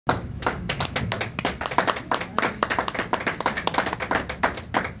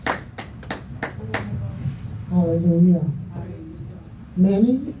Hallelujah.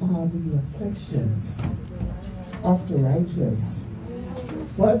 Many are the afflictions of the righteous,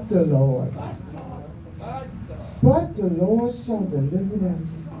 but the Lord shall deliver them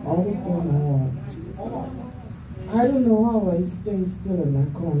out of them all. I don't know how I stay still in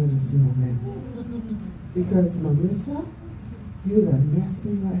that corner this moment, because Marissa, you done messed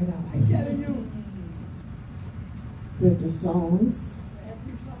me right up. I'm telling you. With the songs,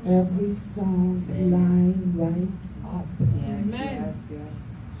 every song line right up. Yes.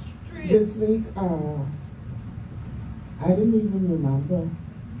 This week, I didn't even remember.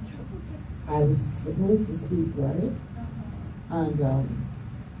 I was supposed to speak, right? And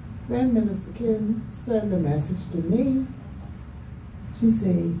when Minister Kim sent a message to me, she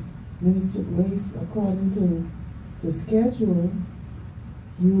said, Minister Grace, according to the schedule,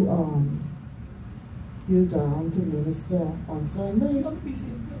 you're down to minister on Sunday.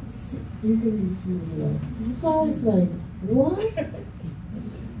 You can be serious. So I was like, what?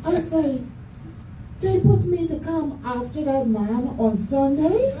 I say, they put me to come after that man on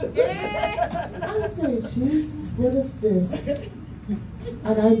Sunday? I say, Jesus, what is this?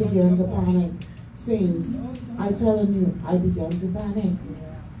 And I began to panic. Saints, I telling you, I began to panic.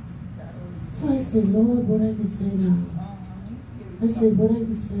 So I say, Lord, what I could say now? I say, what I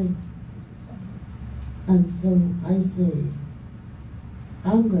could say? And so I say,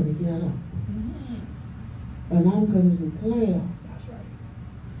 I'm going to get up. And I'm going to declare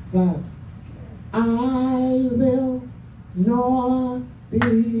that I will not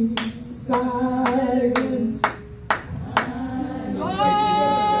be silent.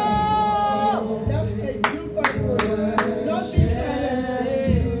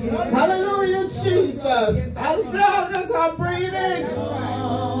 Hallelujah, Jesus. As long as I'm breathing.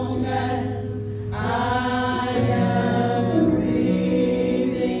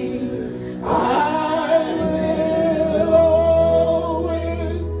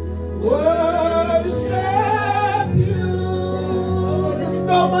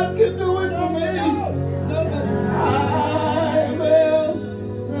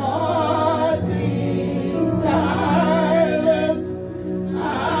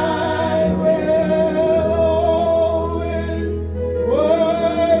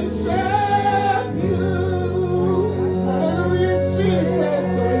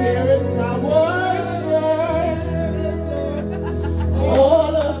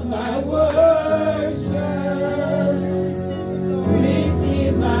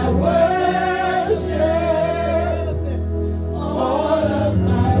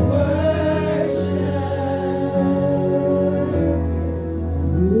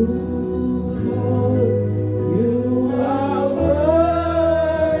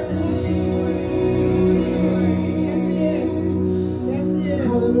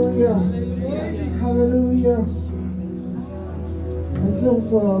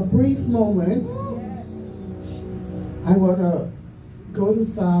 For a brief moment, I want to go to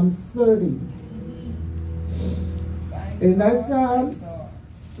Psalms 30. In that Psalms,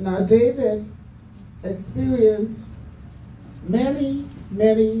 now David experienced many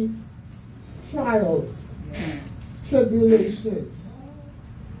trials, tribulations.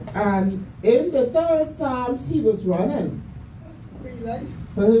 And in the third Psalms, he was running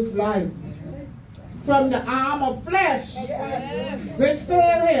for his life from the arm of flesh, which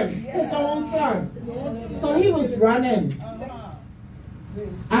failed him, his own son. So he was running.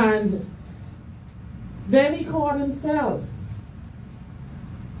 And then he caught himself.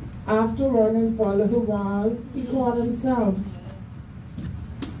 After running for a little while, he caught himself.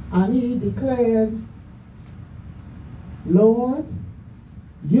 And he declared, Lord,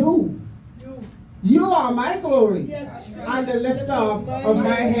 you are my glory and the lifter up of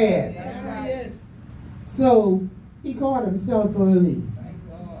my head. So he caught himself early.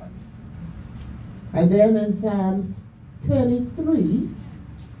 And then in Psalms 23,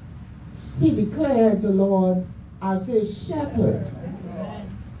 he declared the Lord as his shepherd.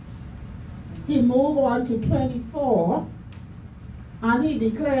 He moved on to 24, and he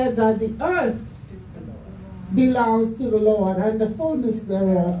declared that the earth belongs to the Lord, and the fullness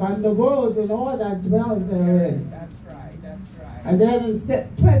thereof, and the world and all that dwell therein. That's right. And then in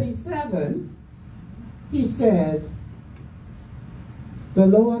 27, he said, the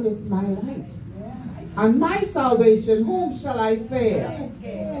Lord is my light, and my salvation, whom shall I fear?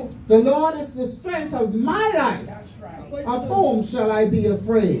 The Lord is the strength of my life, of whom shall I be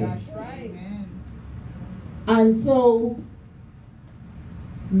afraid? And so,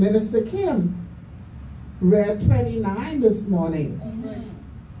 Minister Kim read 29 this morning.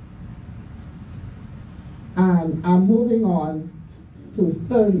 And I'm moving on to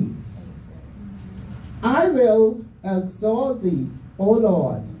 30. I will exalt thee, O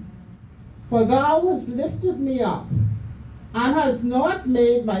Lord, for thou hast lifted me up, and hast not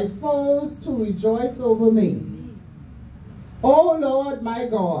made my foes to rejoice over me. O Lord my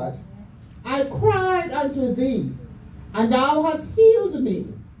God, I cried unto thee, and thou hast healed me.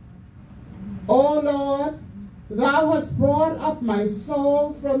 O Lord, thou hast brought up my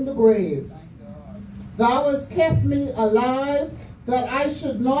soul from the grave. Thou hast kept me alive, that I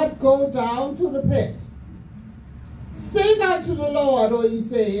should not go down to the pit. Sing unto the Lord, O ye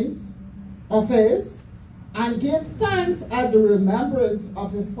saints of his, and give thanks at the remembrance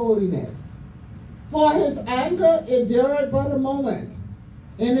of his holiness. For his anger endureth but a moment,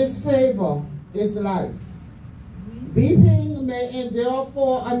 in his favor is life. Weeping may endure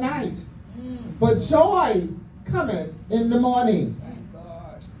for a night, but joy cometh in the morning.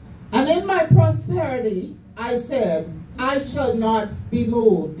 And in my prosperity I said, I shall not be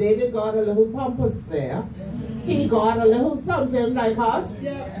moved. David got a little pompous there. He got a little something like us.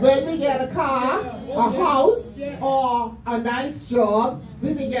 When we get a car, a house, or a nice job,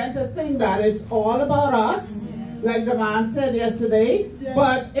 we begin to think that it's all about us, like the man said yesterday.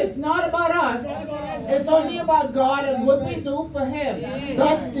 But it's not about us. It's only about God and what we do for him.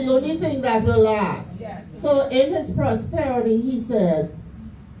 That's the only thing that will last. So in his prosperity, he said,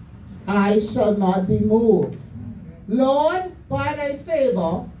 I shall not be moved. Lord, by thy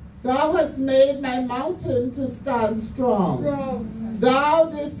favor, thou hast made my mountain to stand strong. Thou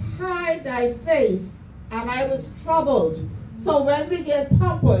didst hide thy face, and I was troubled. So when we get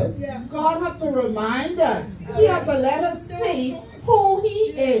pompous, God have to remind us. He have to let us see who he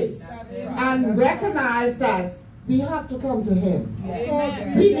is and recognize that we have to come to him.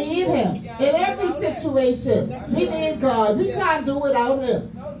 We need him. In every situation, we need God. We can't do without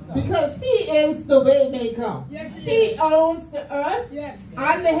him. Because he is the way maker. He owns the earth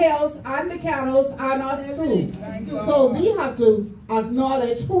and the hills and the cattle and us too. So we have to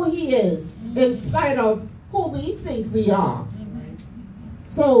acknowledge who he is in spite of who we think we are.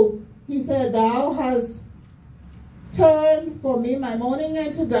 So he said, thou hast turned for me my mourning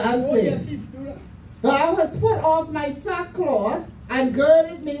into dancing. Thou hast put off my sackcloth and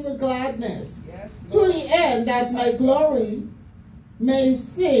girded me with gladness, to the end that my glory may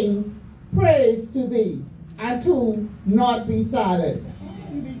sing praise to thee, and to not be silent.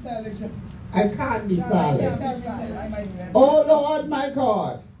 I can't be silent. O Lord my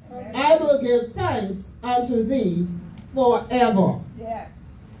God, I will give thanks unto thee forever.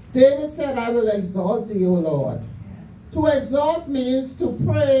 David said, I will exalt thee, O Lord. To exalt means to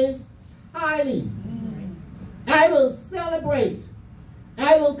praise highly. I will celebrate.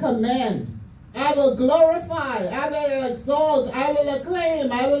 I will commend. I will glorify, I will exalt, I will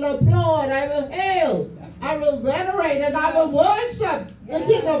acclaim, I will applaud, I will hail, I will venerate, and I will worship the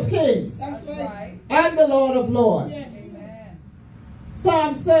King of Kings and the Lord of Lords.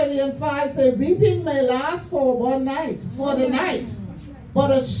 Psalm 30:5 says, weeping may last for one night, for the night, but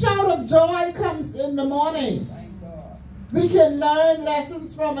a shout of joy comes in the morning. We can learn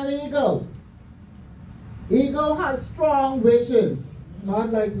lessons from an eagle. Eagle has strong visions.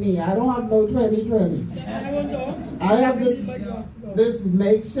 Not like me. I don't have no 20/20. I have this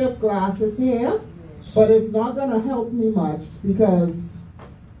makeshift glasses here, but it's not going to help me much because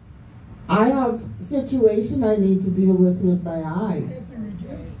I have situation I need to deal with my eye.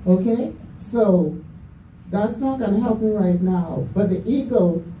 Okay? So that's not going to help me right now. But the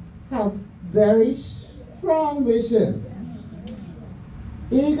eagle have very strong vision.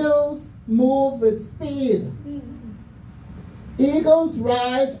 Eagles move with speed. Eagles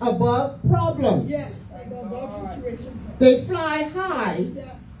rise above problems. Above situations. They fly high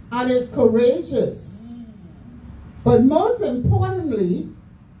and is courageous. But most importantly,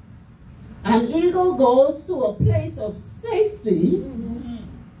 an eagle goes to a place of safety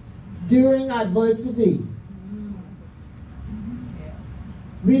during adversity.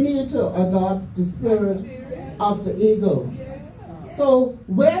 We need to adopt the spirit of the eagle. So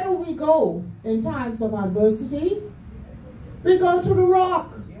where do we go in times of adversity? We go to the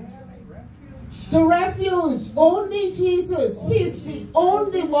rock. The refuge. Only Jesus. He's the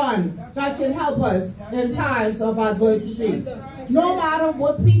only one that can help us in times of adversity. No matter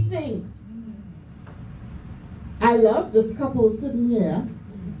what we think. I love this couple sitting here.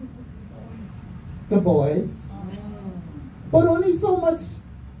 The boys. But only so much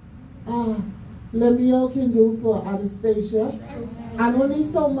Lemuel can do for Anastasia. And only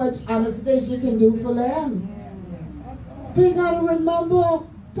so much Anastasia can do for them. They got to remember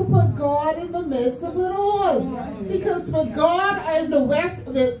to put God in the midst of it all. Because with God in the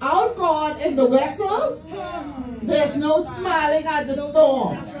without God in the vessel, there's no smiling at the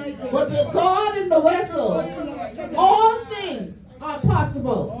storm. But with God in the vessel, all things are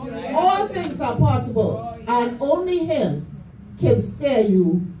possible. All things are possible. And only Him can steer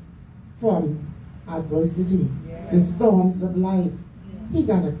you from adversity, the storms of life. He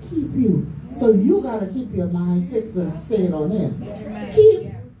got to keep you. So you got to keep your mind fixed and stayed on Him.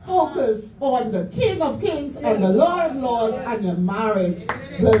 Keep focus on the King of Kings and the Lord of Lords, and your marriage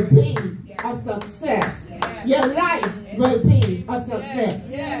will be a success. Your life will be a success.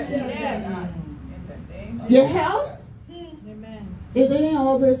 Your health, it ain't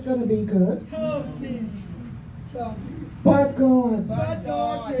always going to be good. But God,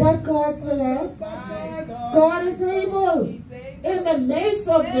 Celeste, God is able. In the midst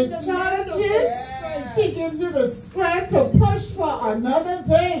of the challenges, He gives you the strength to push for another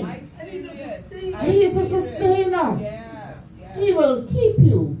day. He's a sustainer. He will keep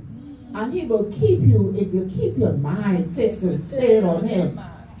you. And He will keep you if you keep your mind fixed and stayed on Him.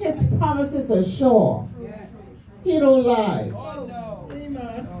 His promises are sure. He don't lie.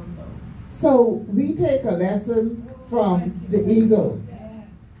 So we take a lesson from the eagle.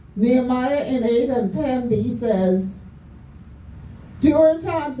 Nehemiah in 8 and 10b says, during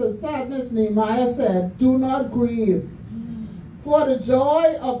times of sadness, Nehemiah said, do not grieve, for the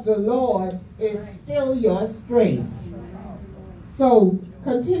joy of the Lord is still your strength. So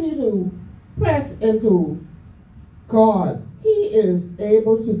continue to press into God. He is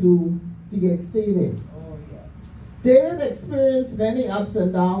able to do the exceeding. David experienced many ups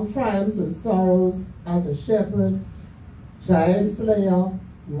and downs, triumphs and sorrows as a shepherd, giant slayer,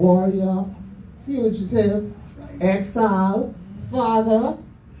 warrior, fugitive, exile, father,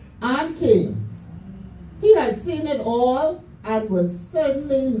 and king. He had seen it all and was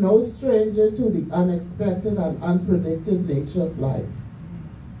certainly no stranger to the unexpected and unpredicted nature of life.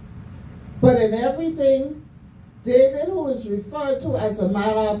 But in everything, David, who is referred to as a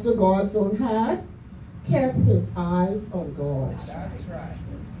man after God's own heart, kept his eyes on God. That's right.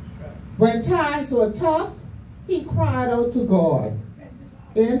 When times were tough, he cried out to God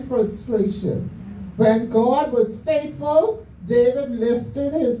in frustration. When God was faithful, David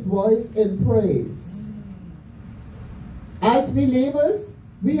lifted his voice in praise. As believers,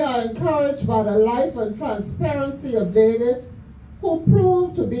 we are encouraged by the life and transparency of David, who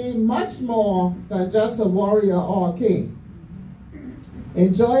proved to be much more than just a warrior or a king.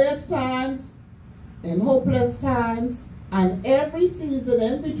 In joyous times, in hopeless times, and every season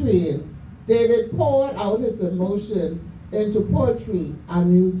in between, David poured out his emotion into poetry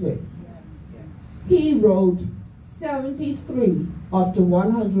and music. He wrote 73 of the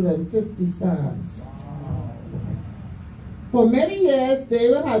 150 Psalms. For many years,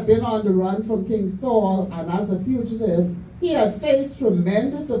 David had been on the run from King Saul, and as a fugitive, he had faced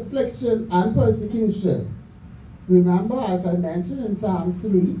tremendous affliction and persecution. Remember, as I mentioned in Psalm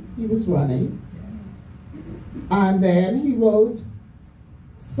 3, he was running. And then he wrote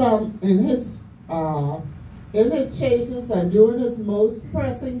some in his chases, and during his most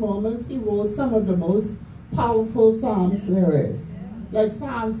pressing moments, he wrote some of the most powerful Psalms there is. Like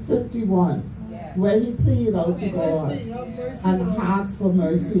Psalms 51, where he pleaded out to God and asked for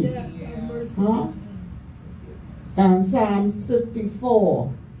mercy. And Psalms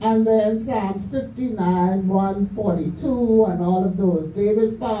 54. And then Psalms 59, 142, and all of those.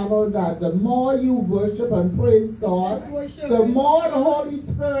 David found out that the more you worship and praise God, the more the Holy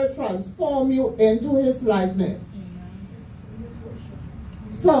Spirit transforms you into His likeness.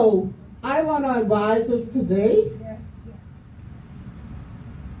 So, I want to advise us today,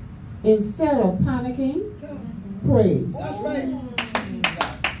 instead of panicking, praise.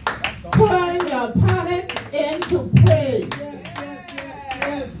 Turn your panic into praise.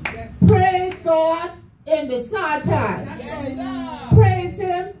 Praise God in the sad times. Praise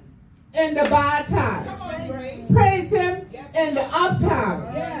Him in the bad times. Praise Him in the up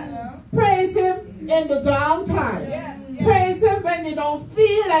times. Praise Him in the down times. Praise Him when you don't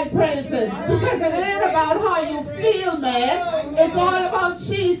feel like praising. Because it ain't about how you feel, man. It's all about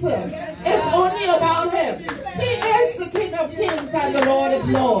Jesus. It's only about Him. He is the King of Kings and the Lord of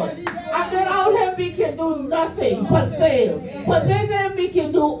Lords. And without Him, we can do nothing but fail. But with Him, we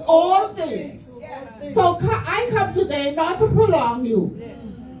can do all things. So I come today not to prolong you,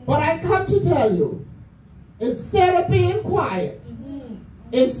 but I come to tell you, instead of being quiet,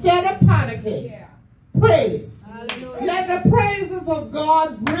 instead of panicking, praise. Let the praises of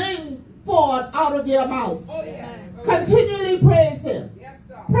God bring forth out of your mouths. Continually praise Him.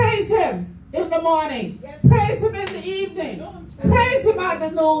 Praise Him in the morning. Praise him in the evening. Praise him at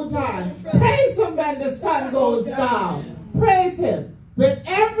the noontime. Praise him when the sun goes down. Praise him with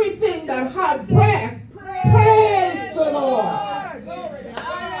everything that has breath. Praise the Lord.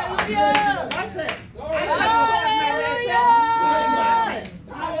 That's it.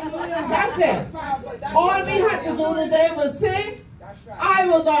 That's it. All we had to do today was sing, I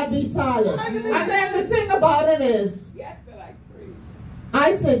will not be silent. And then the thing about it is,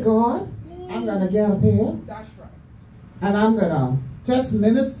 I say, God, I'm going to get up here. And I'm going to just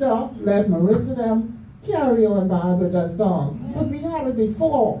minister, let Marissa them carry on Bible that song. But we had it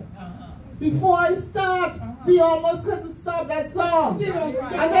before. Before I start, we almost couldn't stop that song.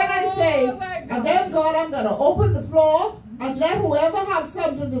 And then I say, and then God, I'm going to open the floor and let whoever has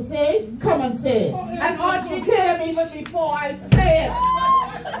something to say, come and say it. And Audrey came even before I say it.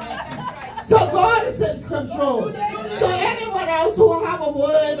 So God is in control. So anyone else who have a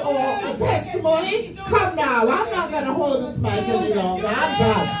word or a testimony, come now. I'm not going to hold this mic any longer. I'm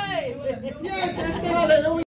done. Hallelujah.